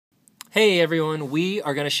Hey everyone, we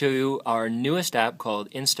are going to show you our newest app called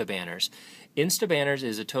Instabanners. Instabanners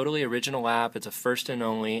is a totally original app. It's a first and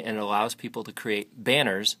only, and it allows people to create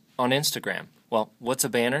banners on Instagram. Well, what's a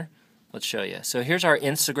banner? Let's show you. So here's our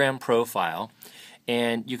Instagram profile,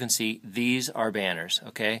 and you can see these are banners,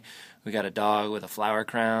 okay? We got a dog with a flower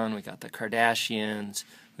crown, we got the Kardashians,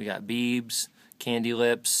 we got Biebs, Candy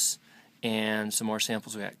Lips, and some more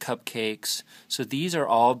samples. We got cupcakes. So these are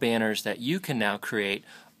all banners that you can now create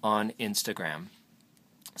on Instagram.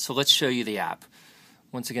 So let's show you the app.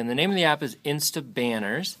 Once again, the name of the app is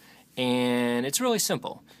Instabanners, and it's really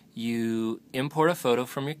simple. You import a photo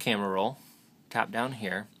from your camera roll, tap down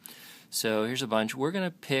here. So here's a bunch. We're going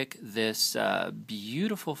to pick this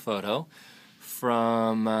beautiful photo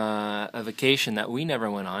from a vacation that we never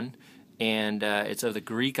went on, and it's of the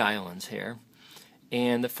Greek islands here.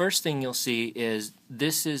 And the first thing you'll see is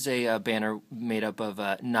this is a banner made up of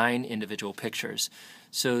 9 individual pictures.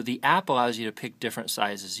 So the app allows you to pick different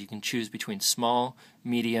sizes. You can choose between small,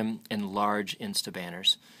 medium, and large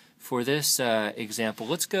Instabanners. For this example,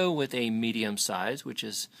 let's go with a medium size, which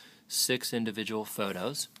is 6 individual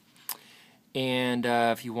photos. And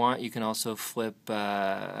if you want, you can also flip, what's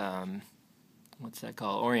that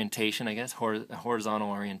called? Orientation, I guess, horizontal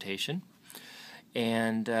orientation.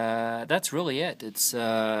 And that's really it. It's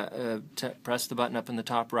press the button up in the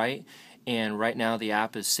top right, and right now the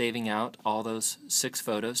app is saving out all those 6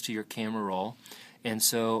 photos to your camera roll. And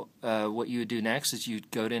so what you would do next is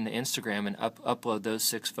you'd go into Instagram and upload those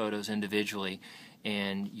 6 photos individually,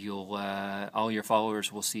 and you'll all your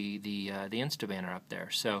followers will see the Insta banner up there.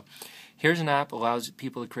 So here's an app that allows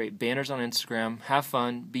people to create banners on Instagram, have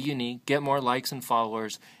fun, be unique, get more likes and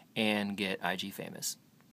followers, and get IG famous.